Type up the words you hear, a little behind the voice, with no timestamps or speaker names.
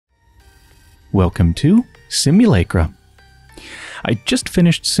welcome to Simulacra. I just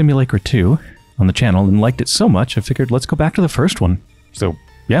finished Simulacra 2 on the channel and liked it so much I figured let's go back to the first one. So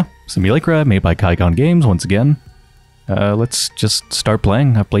yeah, Simulacra, made by Kaigan Games once again. Let's just start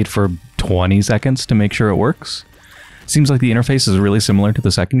playing. I've played for 20 seconds to make sure it works. Seems like the interface is really similar to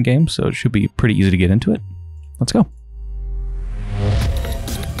the second game, so it should be pretty easy to get into it. Let's go.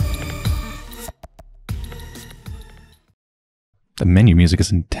 The menu music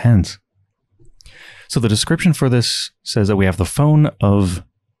is intense. So the description for this says that we have the phone of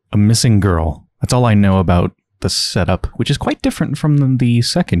a missing girl. That's all I know about the setup, which is quite different from the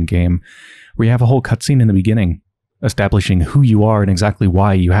second game, where you have a whole cutscene in the beginning, establishing who you are and exactly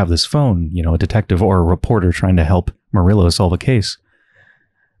why you have this phone, you know, a detective or a reporter trying to help Murillo solve a case.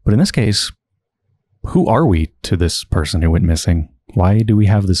 But in this case, who are we to this person who went missing? Why do we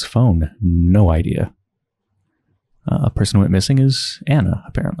have this phone? No idea. A person who went missing is Anna,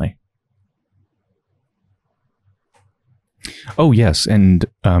 apparently. Oh yes, and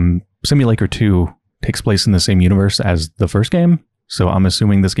Simulacra 2 takes place in the same universe as the first game, so I'm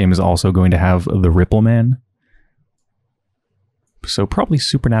assuming this game is also going to have the Ripple Man. So probably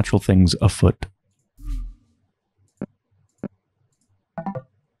supernatural things afoot.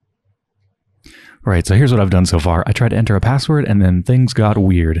 Right, so here's what I've done so far. I tried to enter a password and then things got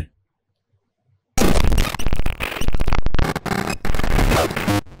weird.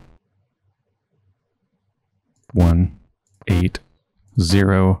 One, 8,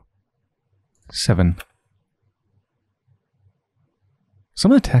 0, 7.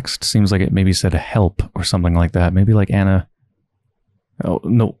 Some of the text seems like it maybe said help or something like that. Maybe like Anna... Oh,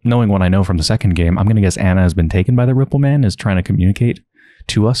 no, knowing what I know from the second game, I'm going to guess Anna has been taken by the Ripple Man, is trying to communicate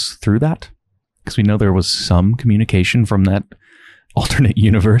to us through that. Because we know there was some communication from that alternate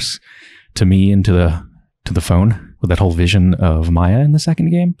universe to me and to the phone with that whole vision of Maya in the second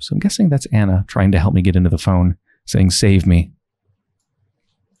game. So I'm guessing that's Anna trying to help me get into the phone, saying, save me.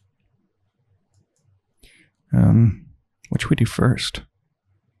 What should we do first?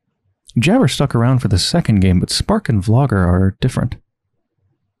 Jabber stuck around for the second game, but Spark and Vlogger are different.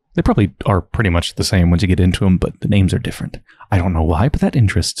 They probably are pretty much the same once you get into them, but the names are different. I don't know why, but that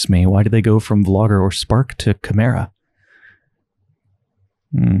interests me. Why did they go from Vlogger or Spark to Chimera?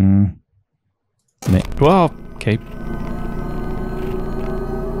 Well, okay.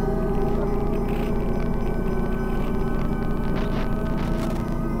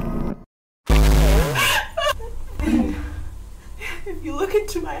 If you look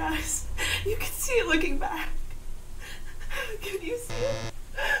into my eyes, you can see it looking back. Can you see it?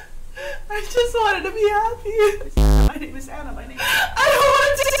 I just wanted to be happy. My name is Anna. I don't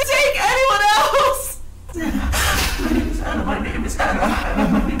want to take anyone else. My name is Anna. My name is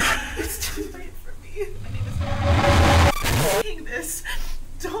Anna. It's too late for me. My name is Anna. I'm saying this.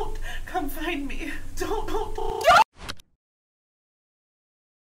 Don't come find me. Don't.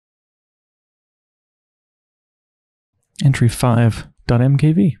 Entry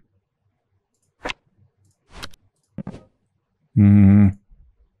 5.mkv.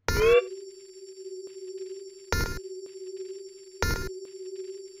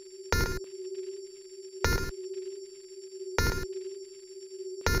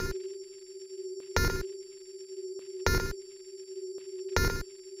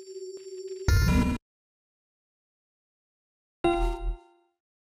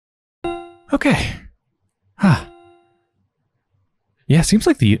 Okay. Yeah, it seems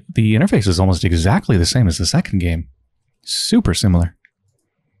like the interface is almost exactly the same as the second game. Super similar.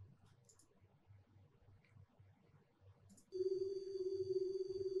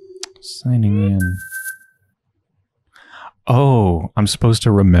 Signing in. Oh, I'm supposed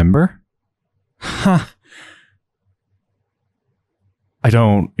to remember? Huh. I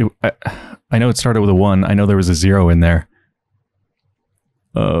know it started with a 1. I know there was a 0 in there.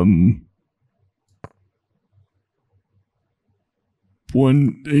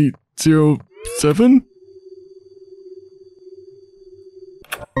 1807?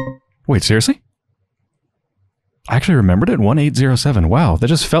 Wait, seriously? I actually remembered it? 1807. Wow, that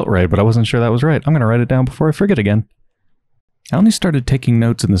just felt right, but I wasn't sure that was right. I'm going to write it down before I forget again. I only started taking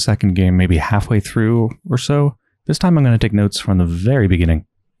notes in the second game maybe halfway through or so. This time I'm going to take notes from the very beginning.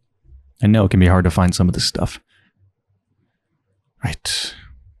 I know it can be hard to find some of this stuff. Right.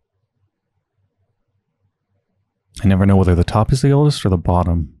 I never know whether the top is the oldest or the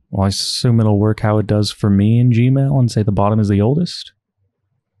bottom. Well, I assume it'll work how it does for me in Gmail and say the bottom is the oldest.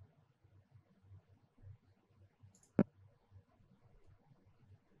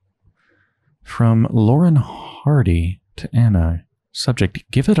 From Lauren Hardy to Anna. Subject,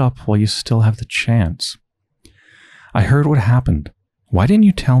 give it up while you still have the chance. I heard what happened. Why didn't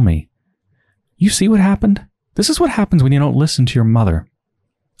you tell me? You see what happened? This is what happens when you don't listen to your mother.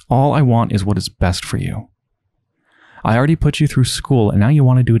 All I want is what is best for you. I already put you through school, and now you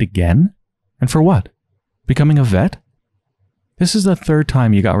want to do it again? And for what? Becoming a vet? This is the third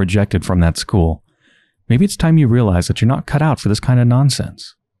time you got rejected from that school. Maybe it's time you realize that you're not cut out for this kind of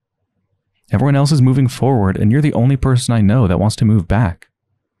nonsense. Everyone else is moving forward, and you're the only person I know that wants to move back.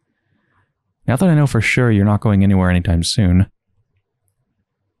 Now that I know for sure you're not going anywhere anytime soon,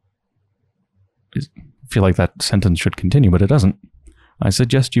 I feel like that sentence should continue, but it doesn't. I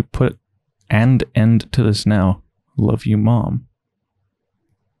suggest you put an end to this now. Love you, Mom.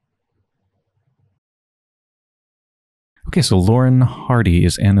 Okay, so Lauren Hardy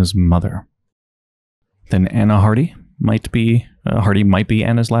is Anna's mother. Then Anna Hardy might be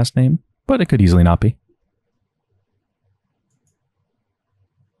Anna's last name, but it could easily not be.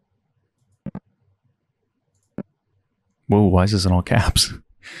 Whoa, why is this in all caps?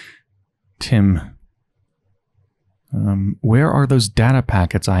 Tim. Where are those data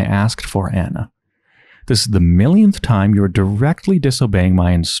packets I asked for, Anna? This is the millionth time you're directly disobeying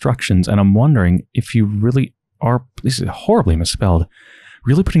my instructions, and I'm wondering if you really are, this is horribly misspelled,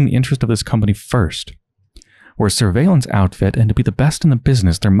 really putting the interest of this company first. We're a surveillance outfit, and to be the best in the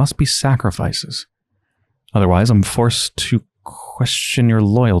business, there must be sacrifices. Otherwise, I'm forced to question your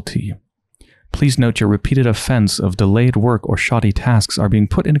loyalty. Please note your repeated offense of delayed work or shoddy tasks are being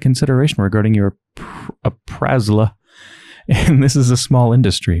put into consideration regarding your appraisal, and this is a small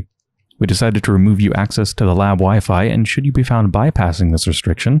industry. We decided to remove you access to the lab Wi-Fi, and should you be found bypassing this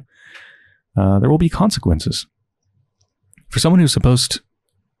restriction, there will be consequences. For someone who's supposed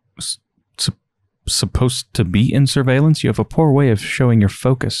to be in surveillance, you have a poor way of showing your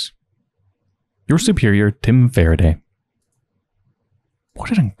focus. Your superior, Tim Faraday.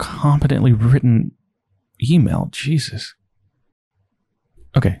 What an incompetently written email, Jesus.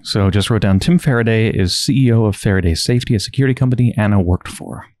 Okay, so just wrote down Tim Faraday is CEO of Faraday Safety, a security company Anna worked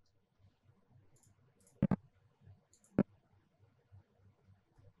for.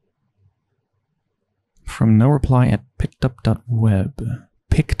 From no reply at pickedup.web.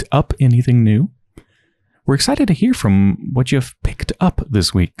 Picked up anything new? We're excited to hear from what you have picked up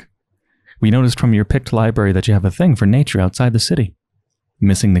this week. We noticed from your picked library that you have a thing for nature outside the city.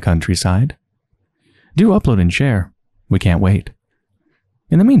 Missing the countryside? Do upload and share. We can't wait.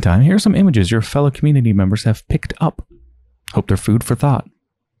 In the meantime, here are some images your fellow community members have picked up. Hope they're food for thought.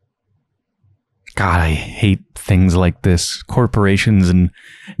 God, I hate things like this. Corporations and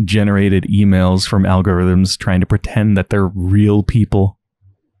generated emails from algorithms trying to pretend that they're real people.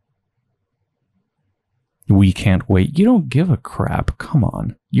 We can't wait. You don't give a crap. Come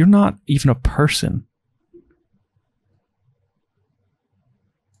on. You're not even a person.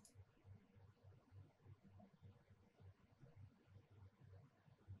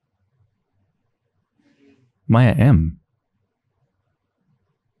 Maya M.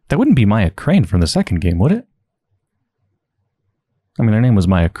 That wouldn't be Maya Crane from the second game, would it? I mean, their name was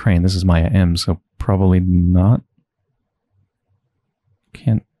Maya Crane. This is Maya M, so probably not.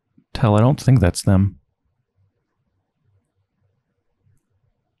 Can't tell. I don't think that's them.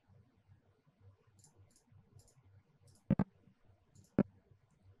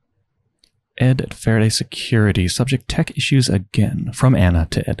 Ed at Faraday Security. Subject tech issues again. From Anna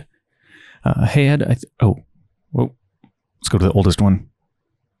to Ed. Hey Ed, whoa. Let's go to the oldest one.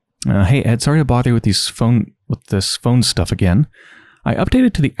 Hey Ed, sorry to bother you with this phone stuff again. I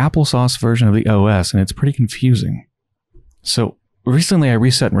updated to the applesauce version of the OS, and it's pretty confusing. So recently I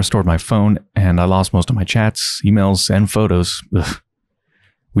reset and restored my phone, and I lost most of my chats, emails, and photos. Ugh.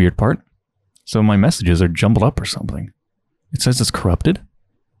 Weird part. So my messages are jumbled up or something. It says it's corrupted.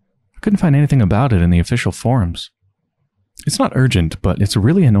 I couldn't find anything about it in the official forums. It's not urgent, but it's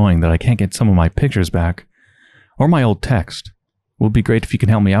really annoying that I can't get some of my pictures back. Or my old text. It would be great if you can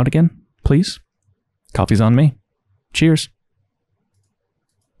help me out again, please. Coffee's on me. Cheers.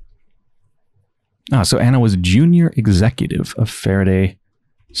 So Anna was junior executive of Faraday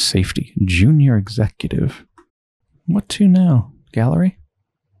Safety. Junior executive. What to now? Gallery?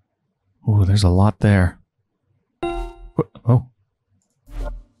 Oh, there's a lot there. Oh.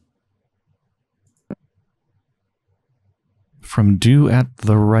 From do at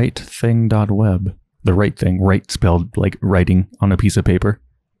therightthing.web. The right thing, right spelled like writing on a piece of paper.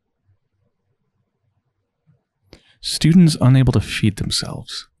 Students unable to feed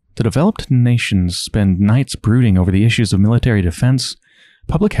themselves. The developed nations spend nights brooding over the issues of military defense,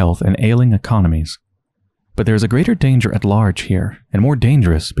 public health, and ailing economies. But there is a greater danger at large here, and more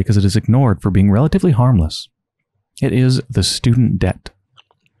dangerous because it is ignored for being relatively harmless. It is the student debt.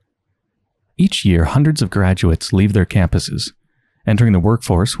 Each year, hundreds of graduates leave their campuses, entering the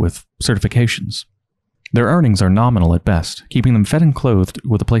workforce with certifications. Their earnings are nominal at best, keeping them fed and clothed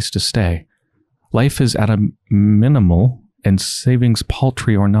with a place to stay. Life is at a minimal and savings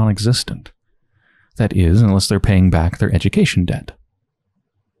paltry or non-existent. That is, unless they're paying back their education debt.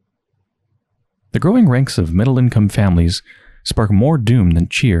 The growing ranks of middle-income families spark more doom than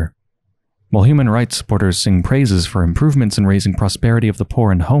cheer. While human rights supporters sing praises for improvements in raising prosperity of the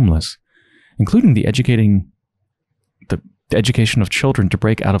poor and homeless, including the education of children to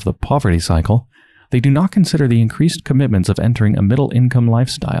break out of the poverty cycle, they do not consider the increased commitments of entering a middle-income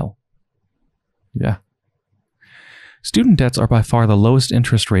lifestyle. Yeah. Student debts are by far the lowest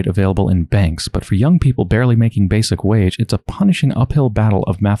interest rate available in banks, but for young people barely making basic wage, it's a punishing uphill battle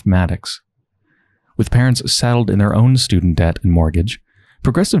of mathematics. With parents saddled in their own student debt and mortgage,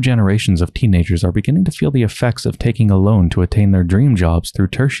 progressive generations of teenagers are beginning to feel the effects of taking a loan to attain their dream jobs through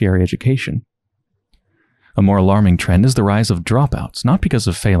tertiary education. A more alarming trend is the rise of dropouts, not because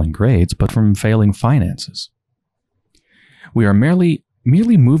of failing grades, but from failing finances. We are merely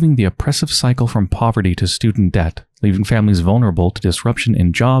moving the oppressive cycle from poverty to student debt, leaving families vulnerable to disruption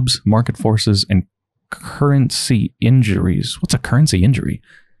in jobs, market forces, and currency injuries. What's a currency injury?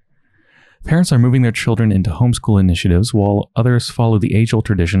 Parents are moving their children into homeschool initiatives, while others follow the age-old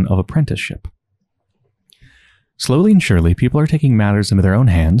tradition of apprenticeship. Slowly and surely, people are taking matters into their own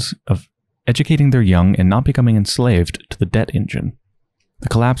hands, of educating their young and not becoming enslaved to the debt engine. The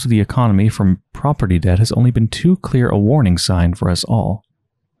collapse of the economy from property debt has only been too clear a warning sign for us all.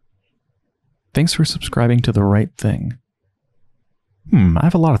 Thanks for subscribing to The Right Thing. I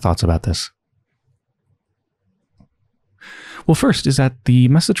have a lot of thoughts about this. Well, first is that the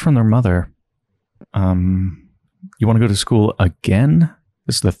message from their mother, you want to go to school again?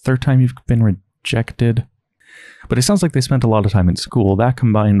 This is the third time you've been rejected. But it sounds like they spent a lot of time in school. That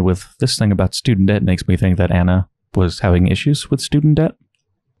combined with this thing about student debt makes me think that Anna was having issues with student debt.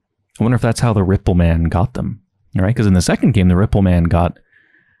 I wonder if that's how the Ripple Man got them. All right, because in the second game, the Ripple Man got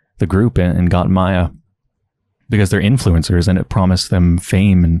the group and got Maya because they're influencers and it promised them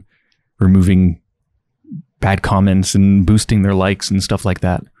fame and removing bad comments and boosting their likes and stuff like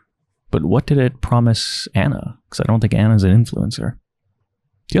that. But what did it promise Anna? Because I don't think Anna's an influencer.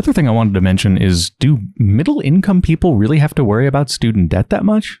 The other thing I wanted to mention is, do middle-income people really have to worry about student debt that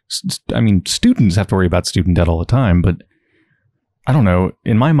much? I mean, students have to worry about student debt all the time, but I don't know.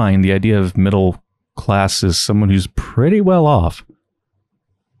 In my mind, the idea of middle class is someone who's pretty well off.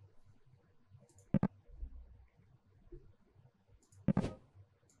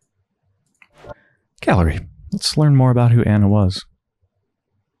 Gallery. Let's learn more about who Anna was.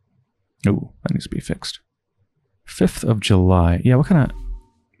 Oh, that needs to be fixed. 5th of July. Yeah, what kind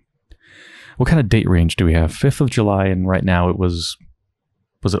of date range do we have? 5th of July, and right now it was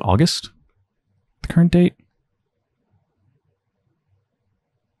it August? The current date?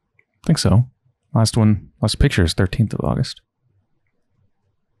 I think so. Last picture is 13th of August.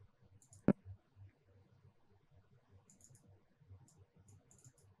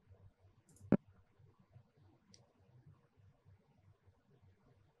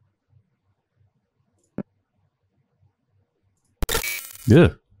 Yeah.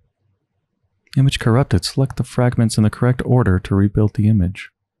 Image corrupted. Select the fragments in the correct order to rebuild the image.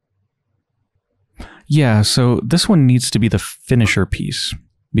 Yeah, so this one needs to be the finisher piece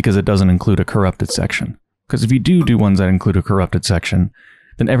because it doesn't include a corrupted section. Because if you do ones that include a corrupted section,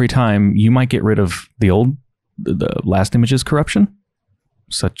 then every time you might get rid of the last image's corruption,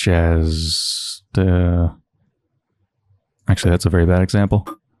 such as the... Actually, that's a very bad example.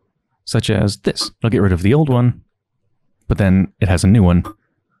 Such as this. It'll get rid of the old one, but then it has a new one.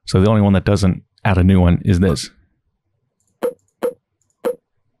 So the only one that doesn't add a new one is this.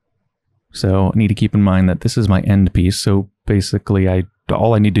 So I need to keep in mind that this is my end piece. So basically,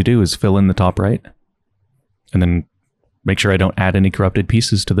 all I need to do is fill in the top right. And then make sure I don't add any corrupted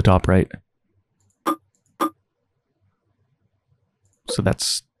pieces to the top right. So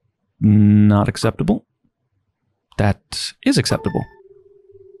that's not acceptable. That is acceptable.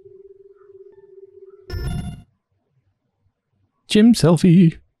 Gym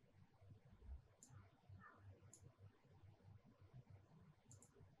selfie.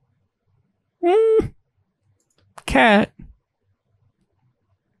 Cat.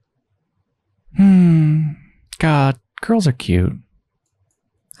 God, girls are cute.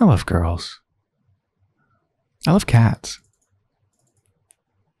 I love girls. I love cats.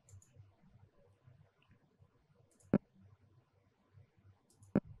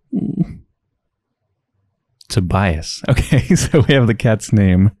 Tobias. Okay, so we have the cat's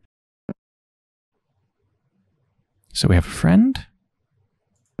name. So we have a friend.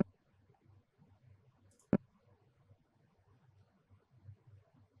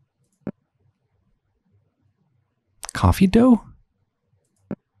 coffee dough?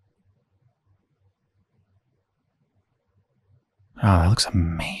 Oh, that looks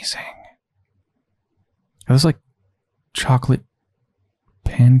amazing. Are those like chocolate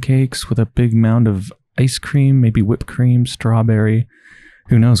pancakes with a big mound of ice cream, maybe whipped cream, strawberry?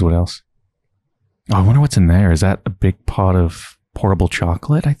 Who knows what else? Oh, I wonder what's in there. Is that a big pot of pourable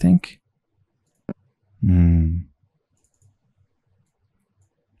chocolate, I think?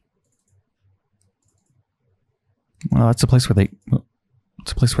 Well, that's a place where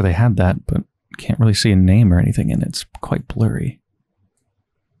they had that, but can't really see a name or anything in it. It's quite blurry.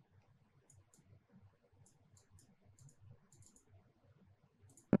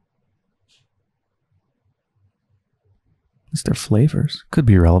 Is there flavors? Could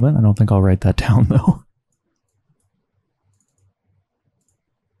be relevant. I don't think I'll write that down, though.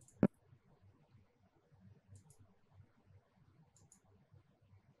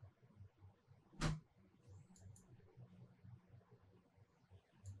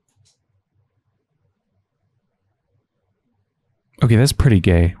 Okay, that's pretty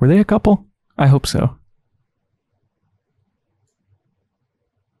gay. Were they a couple? I hope so.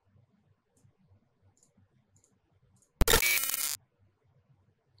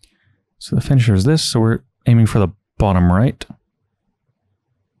 So the finisher is this, so we're aiming for the bottom right.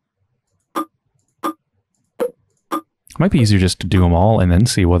 Might be easier just to do them all and then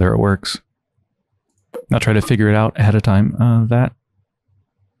see whether it works. Not try to figure it out ahead of time. That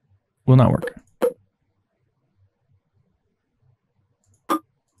will not work.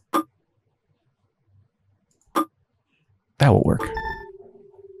 That will work.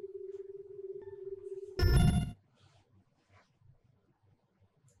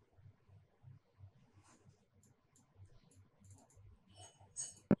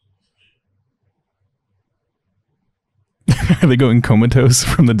 Are they going comatose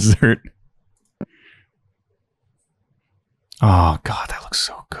from the dessert? Oh god, that looks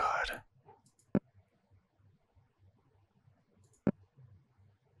so good.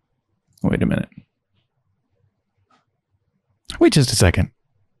 Wait a minute. Wait just a second.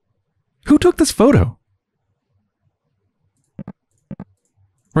 Who took this photo?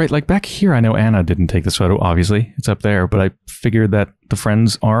 Right, like back here, I know Anna didn't take this photo, obviously. It's up there, but I figured that the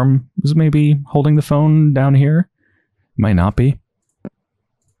friend's arm was maybe holding the phone down here. Might not be.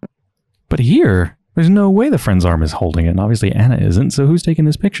 But here, there's no way the friend's arm is holding it, and obviously Anna isn't, so who's taking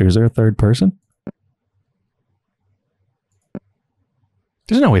this picture? Is there a third person?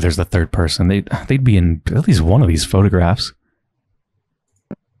 There's no way there's the third person. They'd be in at least one of these photographs.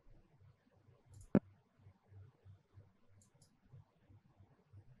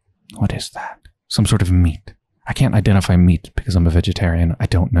 What is that? Some sort of meat. I can't identify meat because I'm a vegetarian. I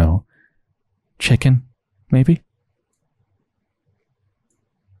don't know. Chicken, maybe?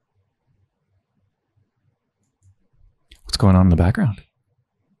 What's going on in the background?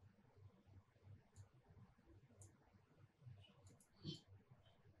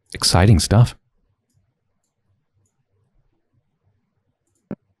 Exciting stuff.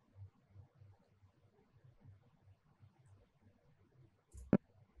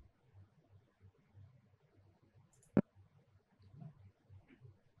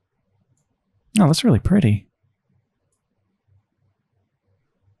 Oh, that's really pretty.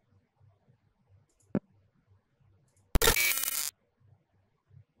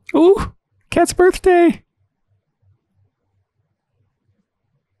 Ooh, Cat's birthday!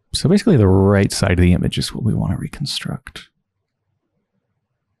 So basically the right side of the image is what we want to reconstruct.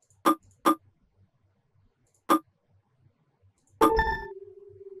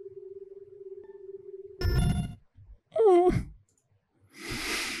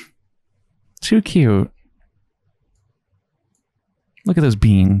 Too cute. Look at those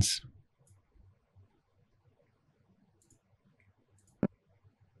beans.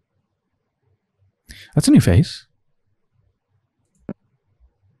 That's a new face.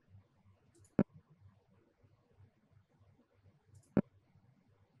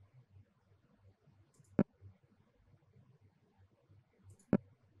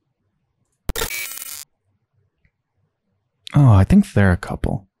 Oh, I think they're a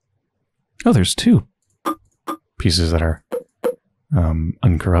couple. Oh, there's two pieces that are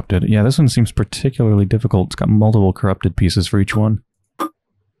uncorrupted. Yeah, this one seems particularly difficult. It's got multiple corrupted pieces for each one.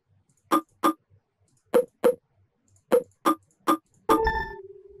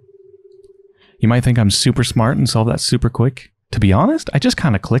 You might think I'm super smart and solve that super quick. To be honest, I just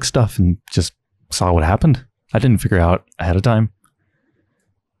kind of clicked stuff and just saw what happened. I didn't figure it out ahead of time.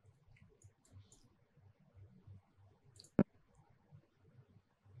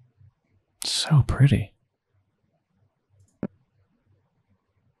 So pretty.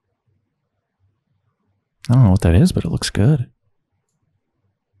 I don't know what that is, but it looks good.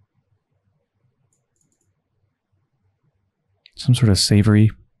 Some sort of savory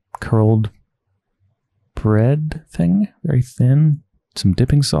curled bread thing. Very thin. Some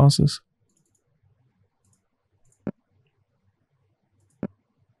dipping sauces.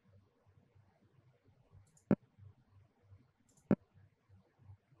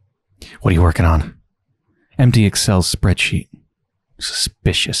 What are you working on? Empty Excel spreadsheet.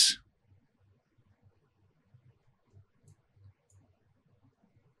 Suspicious.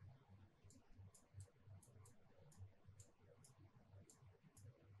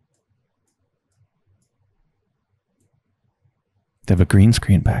 They have a green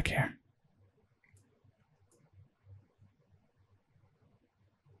screen back here.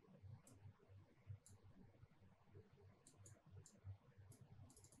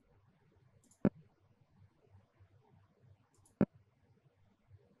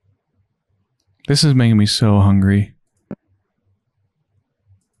 This is making me so hungry.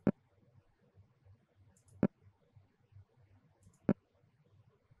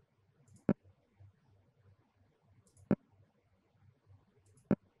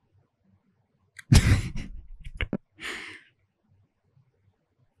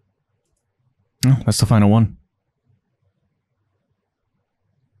 Oh, that's the final one.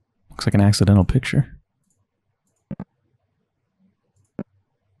 Looks like an accidental picture.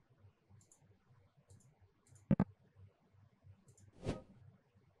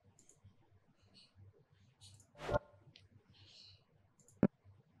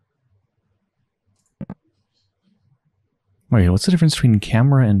 Wait, what's the difference between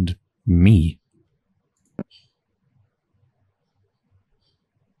camera and me?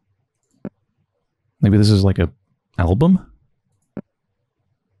 Maybe this is like a album?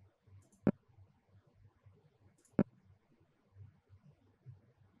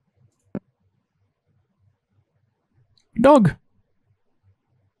 Dog!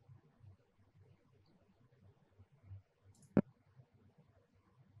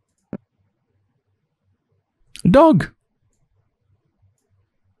 Dog!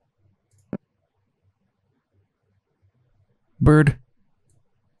 Bird.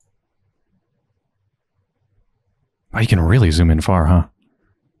 Oh, you can really zoom in far, huh?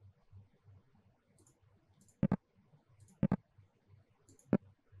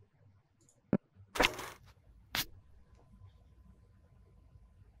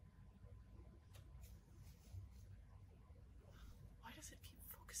 Why does it keep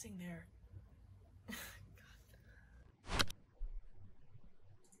focusing there?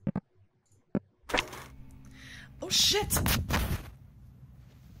 Oh shit!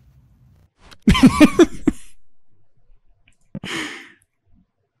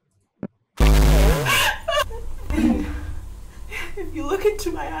 If you look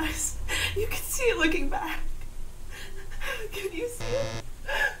into my eyes, you can see it looking back. Can you see it?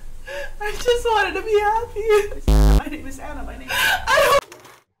 I just wanted to be happy. My name is Anna. My name.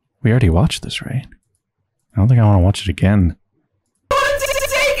 We already watched this, right? I don't think I want to watch it again. I don't want to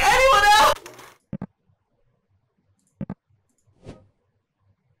take anyone else.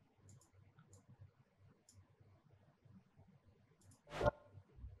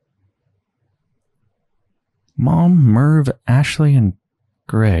 Mom, Merv, Ashley, and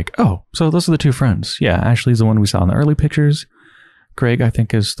Greg. Oh, so those are the two friends. Yeah, Ashley's the one we saw in the early pictures. Greg, I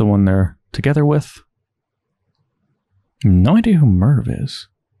think, is the one they're together with. No idea who Merv is.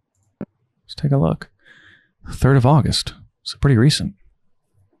 Let's take a look. 3rd of August. So pretty recent.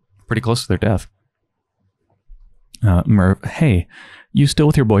 Pretty close to their death. Merv, hey, you still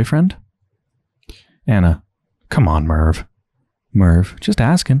with your boyfriend? Anna, come on, Merv. Merv, just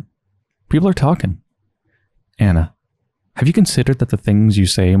asking. People are talking. Anna, have you considered that the things you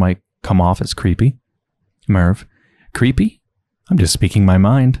say might come off as creepy? Merv, creepy? I'm just speaking my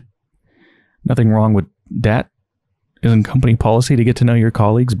mind. Nothing wrong with that. Isn't company policy to get to know your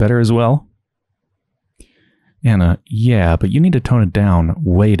colleagues better as well? Anna, yeah, but you need to tone it down,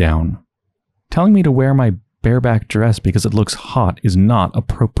 way down. Telling me to wear my bareback dress because it looks hot is not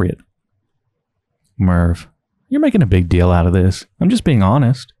appropriate. Merv, you're making a big deal out of this. I'm just being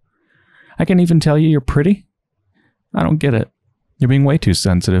honest. I can even tell you you're pretty. I don't get it. You're being way too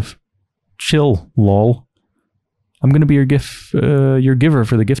sensitive. Chill, lol. I'm gonna be your giver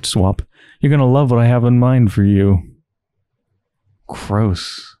for the gift swap. You're gonna love what I have in mind for you.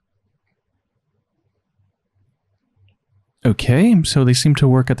 Gross. Okay, so they seem to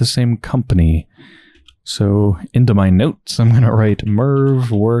work at the same company. So into my notes, I'm gonna write Merv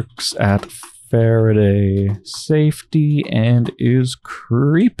works at Faraday Safety and is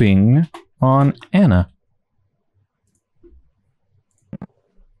creeping on Anna.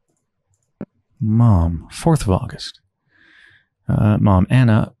 Mom, 4th of August. Mom,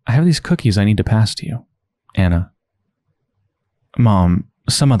 Anna, I have these cookies I need to pass to you. Anna. Mom,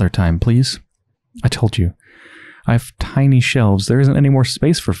 some other time, please. I told you. I have tiny shelves. There isn't any more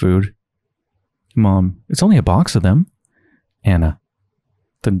space for food. Mom, it's only a box of them. Anna.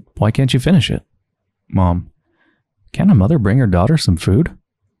 Then why can't you finish it? Mom. Can't a mother bring her daughter some food?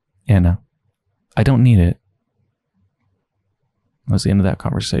 Anna. I don't need it. That was the end of that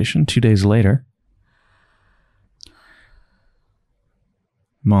conversation. 2 days later.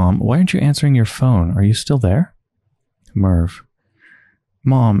 Mom, why aren't you answering your phone? Are you still there? Merv.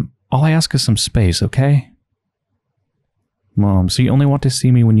 Mom, all I ask is some space, okay? Mom, so you only want to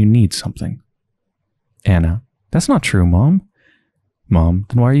see me when you need something? Anna. That's not true, Mom. Mom,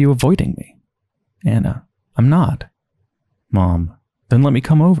 then why are you avoiding me? Anna. I'm not. Mom. Then let me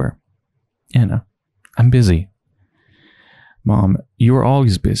come over. Anna. I'm busy. Mom. You were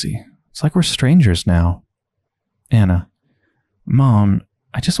always busy. It's like we're strangers now. Anna. Mom.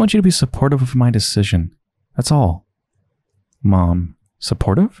 I just want you to be supportive of my decision. That's all. Mom.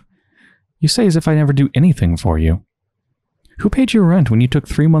 Supportive? You say as if I never do anything for you. Who paid your rent when you took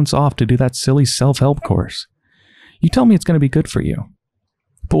 3 months off to do that silly self-help course? You tell me it's going to be good for you.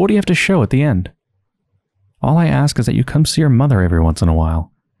 But what do you have to show at the end? All I ask is that you come see your mother every once in a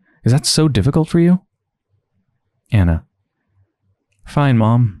while. Is that so difficult for you? Anna. Fine,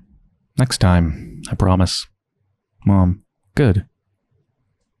 Mom. Next time, I promise. Mom. Good.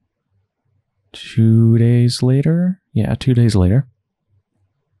 2 days later? Yeah, 2 days later.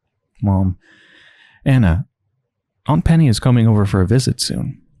 Mom. Anna. Aunt Penny is coming over for a visit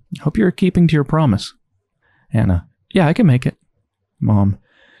soon. Hope you're keeping to your promise. Anna. Yeah, I can make it. Mom.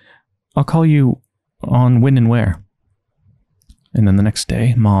 I'll call you on when and where. And then the next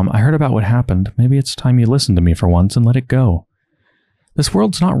day, Mom, I heard about what happened. Maybe it's time you listen to me for once and let it go. This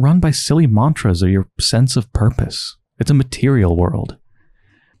world's not run by silly mantras or your sense of purpose. It's a material world.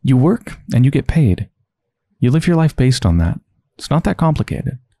 You work and you get paid. You live your life based on that. It's not that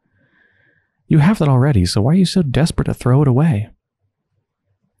complicated. You have that already, so why are you so desperate to throw it away?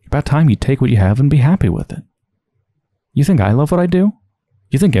 About time you take what you have and be happy with it. You think I love what I do?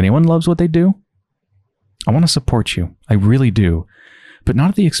 You think anyone loves what they do? I want to support you. I really do. But not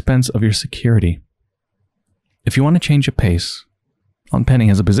at the expense of your security. If you want to change a pace, Aunt Penny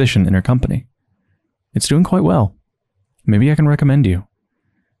has a position in her company. It's doing quite well. Maybe I can recommend you.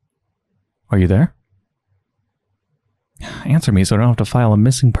 Are you there? Answer me so I don't have to file a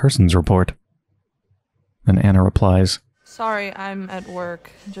missing persons report. Then Anna replies, Sorry, I'm at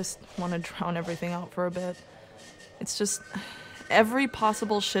work. Just want to drown everything out for a bit. It's just every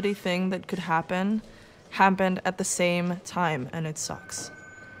possible shitty thing that could happen happened at the same time, and it sucks.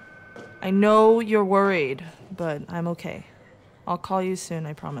 I know you're worried, but I'm okay. I'll call you soon,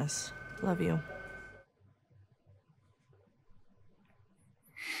 I promise. Love you.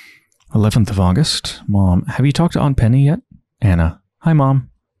 11th of August. Mom, have you talked to Aunt Penny yet? Anna. Hi, Mom.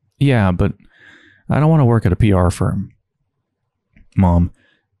 Yeah, but I don't want to work at a PR firm. Mom.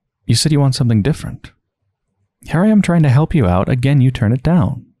 You said you want something different. Here I am trying to help you out. Again, you turn it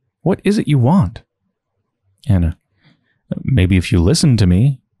down. What is it you want? Anna. Maybe if you listen to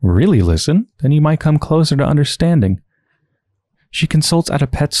me, really listen, then you might come closer to understanding. She consults at a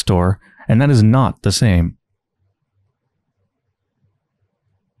pet store, and that is not the same.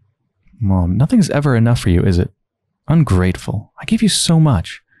 Mom, nothing's ever enough for you, is it? Ungrateful. I give you so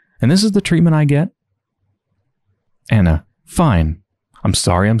much, and this is the treatment I get? Anna. Fine. I'm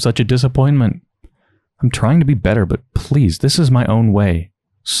sorry I'm such a disappointment. I'm trying to be better, but please, this is my own way.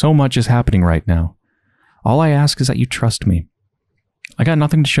 So much is happening right now. All I ask is that you trust me. I got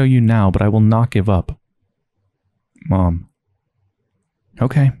nothing to show you now, but I will not give up. Mom.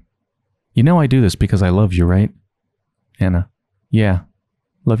 Okay. You know I do this because I love you, right? Anna. Yeah.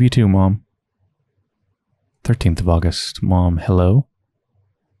 Love you too, Mom. 13th of August. Mom, hello?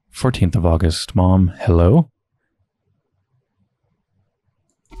 14th of August. Mom, hello?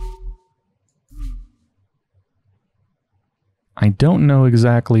 I don't know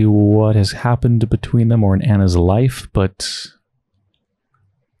exactly what has happened between them or in Anna's life, but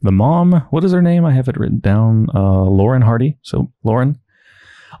the mom, what is her name? I have it written down. Lauren Hardy. So, Lauren.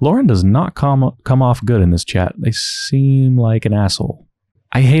 Lauren does not come off good in this chat. They seem like an asshole.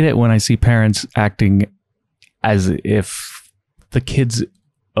 I hate it when I see parents acting as if the kids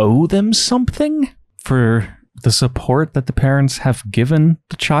owe them something for the support that the parents have given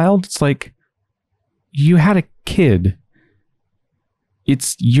the child. It's like, you had a kid.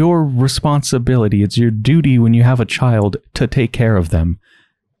 It's your responsibility. It's your duty when you have a child to take care of them.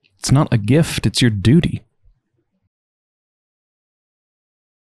 It's not a gift. It's your duty.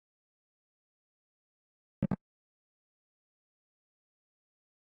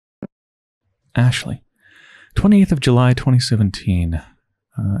 Ashley. 28th of July, 2017.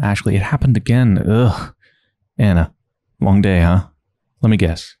 Ashley, it happened again. Ugh. Anna. Long day, huh? Let me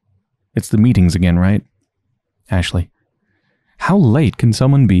guess. It's the meetings again, right? Ashley. How late can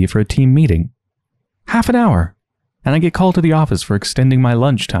someone be for a team meeting? Half an hour. And I get called to the office for extending my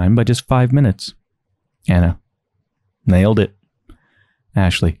lunch time by just 5 minutes. Anna. Nailed it.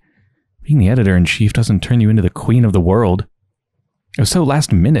 Ashley. Being the editor-in-chief doesn't turn you into the queen of the world. It was so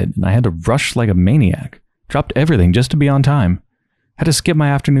last minute, and I had to rush like a maniac. Dropped everything just to be on time. Had to skip my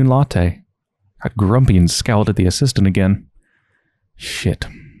afternoon latte. Got grumpy and scowled at the assistant again. Shit.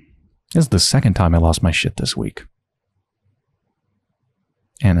 This is the second time I lost my shit this week.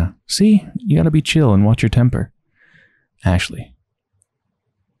 Anna. See? You gotta be chill and watch your temper. Ashley.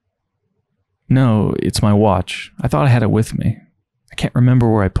 No, it's my watch. I thought I had it with me. I can't remember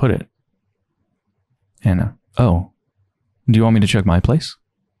where I put it. Anna. Oh. Do you want me to check my place?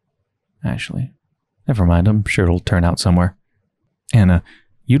 Ashley. Never mind, I'm sure it'll turn out somewhere. Anna.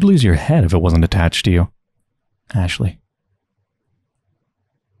 You'd lose your head if it wasn't attached to you. Ashley.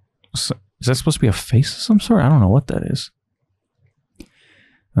 So, is that supposed to be a face of some sort? I don't know what that is.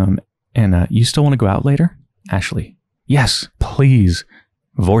 Anna. You still want to go out later? Ashley. Yes, please.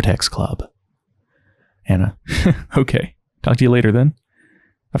 Vortex Club. Anna. Okay. Talk to you later then.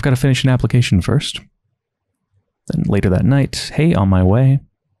 I've got to finish an application first. Then later that night, hey, on my way.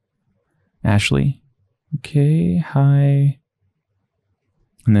 Ashley. Okay, hi.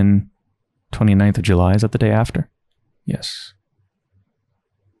 And then 29th of July, is that the day after? Yes.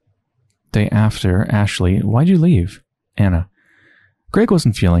 Day after, Ashley. Why'd you leave? Anna. Greg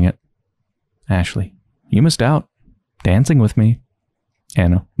wasn't feeling it. Ashley. You missed out. Dancing with me.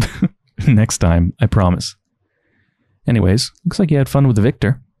 Anna. Next time, I promise. Anyways, looks like you had fun with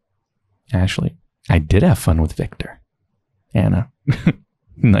Victor. Ashley. I did have fun with Victor. Anna.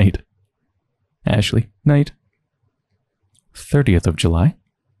 Night. Ashley. Night. 30th of July.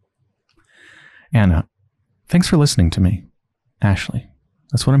 Anna. Thanks for listening to me. Ashley.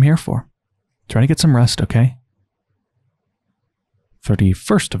 That's what I'm here for. Try to get some rest, okay?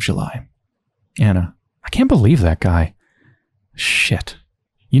 31st of July. Anna. I can't believe that guy. Shit.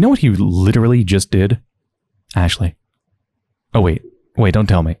 You know what he literally just did? Ashley. Oh, wait, don't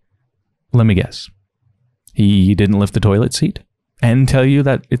tell me. Let me guess. He didn't lift the toilet seat? And tell you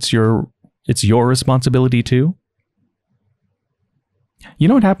that it's your responsibility too? You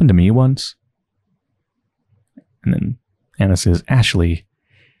know what happened to me once? And then Anna says, Ashley.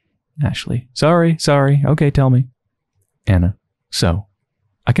 Sorry. Okay, tell me. Anna. So,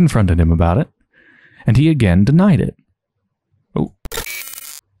 I confronted him about it, and he again denied it. Oh.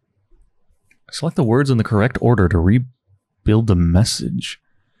 Select the words in the correct order to rebuild the message.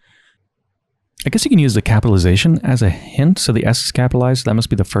 I guess you can use the capitalization as a hint, so the S is capitalized, that must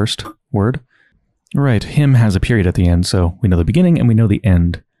be the first word. Right, him has a period at the end, so we know the beginning and we know the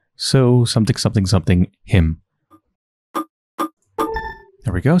end. So, something, him.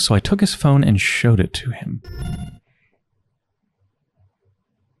 There we go, so I took his phone and showed it to him.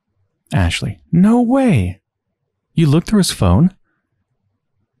 Ashley. No way! You looked through his phone?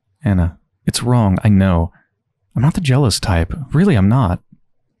 Anna. It's wrong, I know. I'm not the jealous type. Really, I'm not.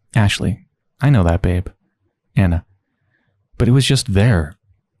 Ashley. I know that, babe. Anna. But it was just there.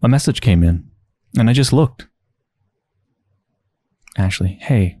 A message came in, and I just looked. Ashley.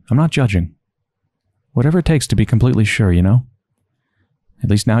 Hey, I'm not judging. Whatever it takes to be completely sure, you know? At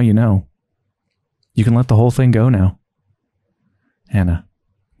least now you know. You can let the whole thing go now. Anna.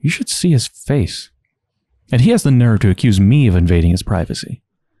 You should see his face. And he has the nerve to accuse me of invading his privacy.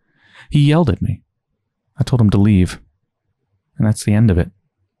 He yelled at me. I told him to leave. And that's the end of it.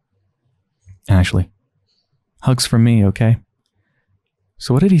 Ashley. Hugs from me, okay?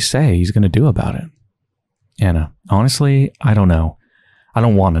 So what did he say he's going to do about it? Anna. Honestly, I don't know. I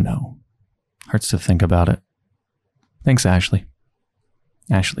don't want to know. Hurts to think about it. Thanks, Ashley.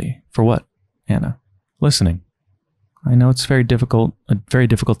 Ashley. For what? Anna. Listening. I know it's a very difficult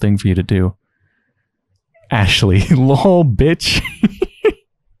thing for you to do. Ashley. Lol, bitch.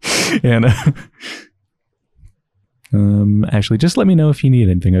 Anna. Ashley, just let me know if you need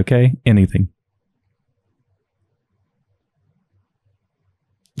anything, okay? Anything.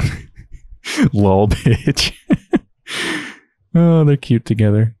 Lol, bitch. Oh, they're cute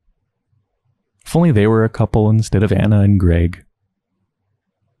together. If only they were a couple instead of Anna and Greg.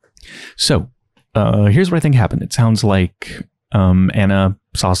 So, here's what I think happened. It sounds like Anna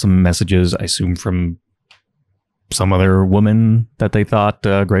saw some messages, I assume from some other woman that they thought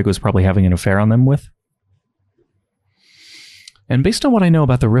Greg was probably having an affair on them with. And based on what I know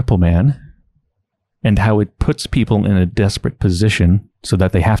about the Ripple Man, and how it puts people in a desperate position so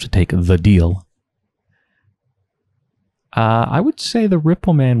that they have to take the deal. I would say the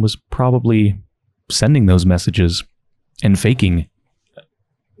Ripple Man was probably sending those messages and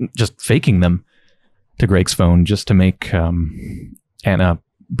just faking them to Greg's phone just to make Anna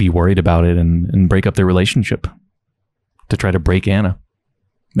be worried about it and break up their relationship, to try to break Anna,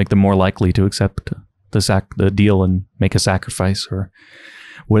 make them more likely to accept the deal and make a sacrifice or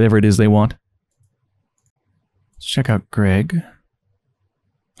whatever it is they want. Let's check out Greg.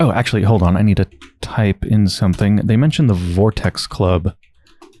 Oh, actually, hold on. I need to type in something. They mentioned the Vortex Club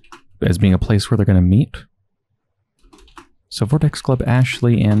as being a place where they're going to meet. So Vortex Club,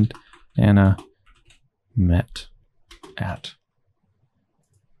 Ashley and Anna met at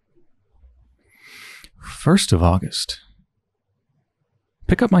 1st of August.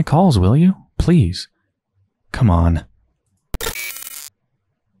 Pick up my calls, will you? Please. Come on.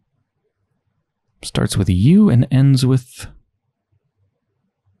 Starts with U and ends with...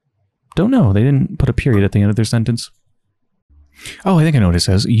 Don't know. They didn't put a period at the end of their sentence. Oh, I think I know what it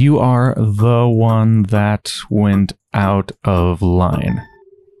says. You are the one that went out of line.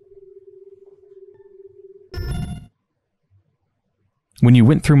 When you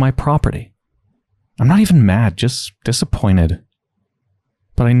went through my property. I'm not even mad, just disappointed.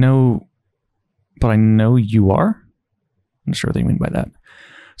 But I know you are? I'm not sure what they mean by that.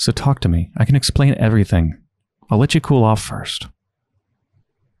 So talk to me. I can explain everything. I'll let you cool off first.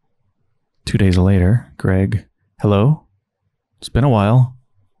 2 days later, Greg. Hello? It's been a while.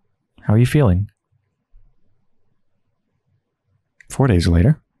 How are you feeling? 4 days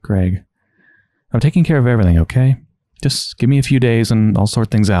later, Greg. I'm taking care of everything, okay? Just give me a few days and I'll sort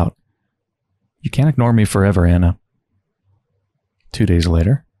things out. You can't ignore me forever, Anna. 2 days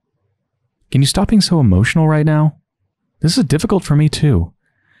later. Can you stop being so emotional right now? This is difficult for me too.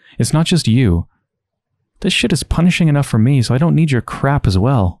 It's not just you. This shit is punishing enough for me, so I don't need your crap as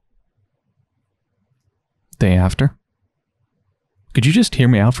well. Day after. Could you just hear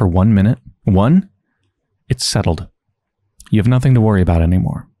me out for 1 minute? 1? It's settled. You have nothing to worry about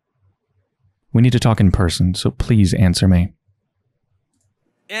anymore. We need to talk in person, so please answer me.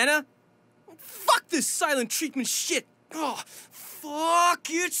 Anna? Fuck this silent treatment shit! Oh, fuck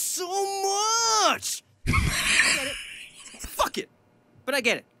it so much! I get it. Fuck it! But I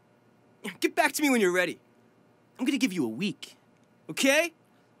get it. Get back to me when you're ready. I'm gonna give you a week. Okay?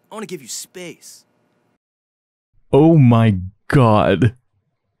 I wanna give you space. Oh my god.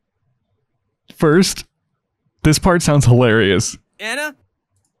 First, this part sounds hilarious. Anna?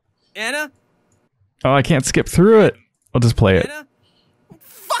 Anna? Oh, I can't skip through it. I'll just play it. Anna?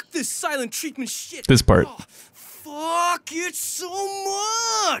 Fuck this silent treatment shit! This part. Oh, fuck it so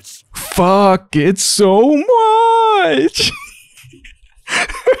much! Fuck it so much!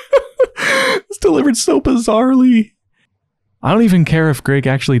 It's delivered so bizarrely. I don't even care if Greg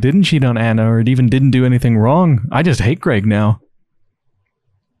actually didn't cheat on Anna or even didn't do anything wrong. I just hate Greg now.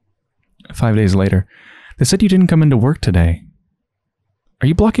 5 days later. They said you didn't come into work today. Are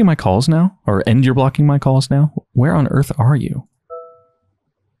you blocking my calls now? And you're blocking my calls now? Where on earth are you?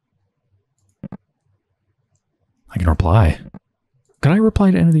 I can reply. Can I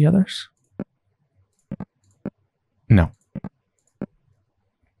reply to any of the others? No.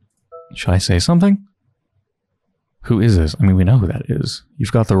 Should I say something? Who is this? I mean, we know who that is.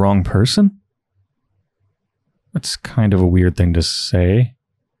 You've got the wrong person? That's kind of a weird thing to say.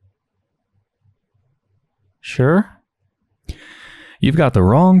 Sure? You've got the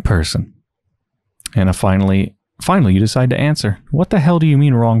wrong person. And finally you decide to answer. What the hell do you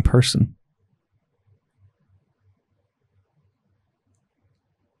mean wrong person?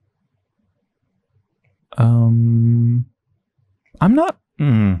 I'm not...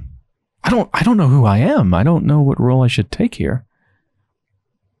 I don't know who I am. I don't know what role I should take here.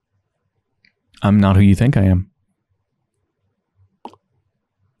 I'm not who you think I am.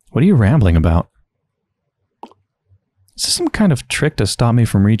 What are you rambling about? Is this some kind of trick to stop me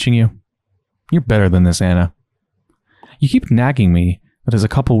from reaching you? You're better than this, Anna. You keep nagging me that as a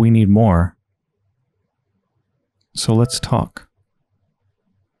couple we need more. So let's talk.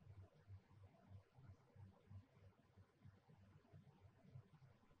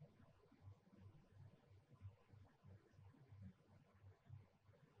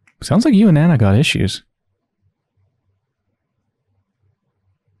 Sounds like you and Anna got issues.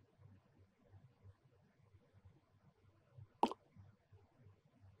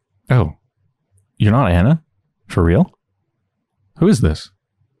 Oh. You're not Anna? For real? Who is this?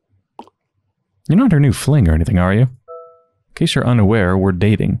 You're not her new fling or anything, are you? In case you're unaware, we're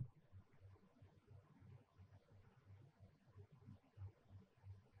dating.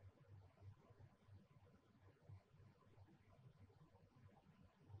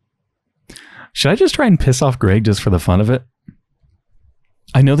 Should I just try and piss off Greg just for the fun of it?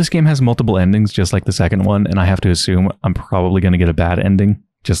 I know this game has multiple endings just like the second one, and I have to assume I'm probably going to get a bad ending,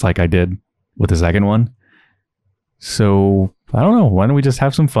 just like I did with the second one. So, I don't know. Why don't we just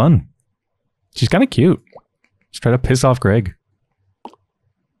have some fun? She's kind of cute. Let's try to piss off Greg.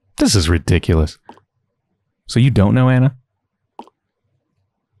 This is ridiculous. So you don't know Anna?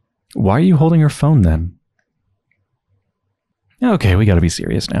 Why are you holding her phone then? Okay, we gotta be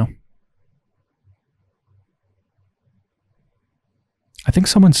serious now. I think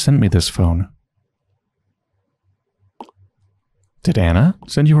someone sent me this phone. Did Anna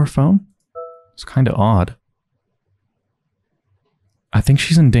send you her phone? It's kind of odd. I think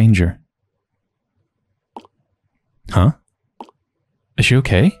she's in danger. Huh? Is she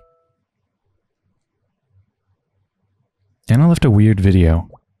okay? Anna left a weird video.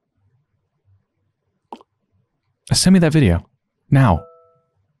 Send me that video. Now.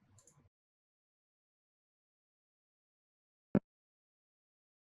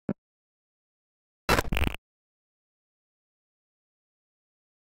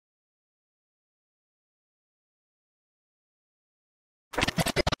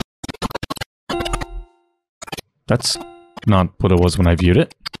 That's not what it was when I viewed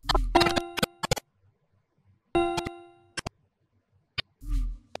it.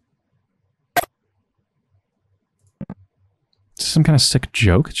 It's some kind of sick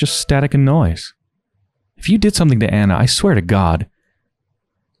joke. It's just static and noise. If you did something to Anna, I swear to God.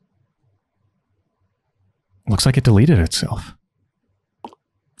 Looks like it deleted itself.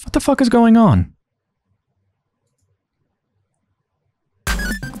 What the fuck is going on?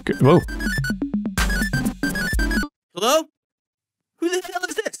 Whoa. Hello? Who the hell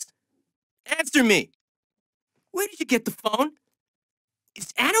is this? Answer me! Where did you get the phone?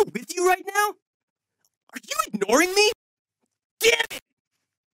 Is Anna with you right now? Are you ignoring me? Damn it!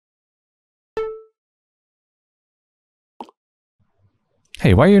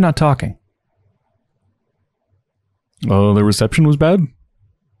 Hey, why are you not talking? Oh, the reception was bad?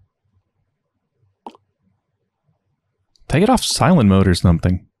 Take it off silent mode or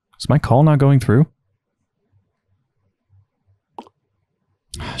something. Is my call not going through?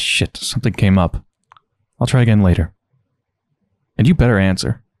 Shit, something came up. I'll try again later. And you better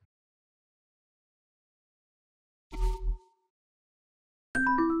answer.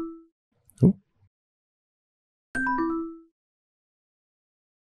 Ooh.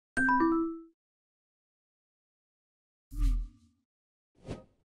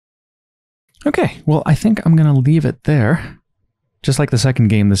 Okay, well, I think I'm gonna leave it there. Just like the second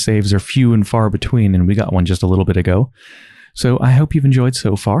game, the saves are few and far between, and we got one just a little bit ago. So I hope you've enjoyed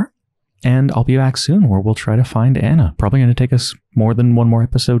so far, and I'll be back soon where we'll try to find Anna. Probably going to take us more than one more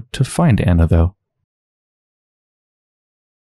episode to find Anna, though.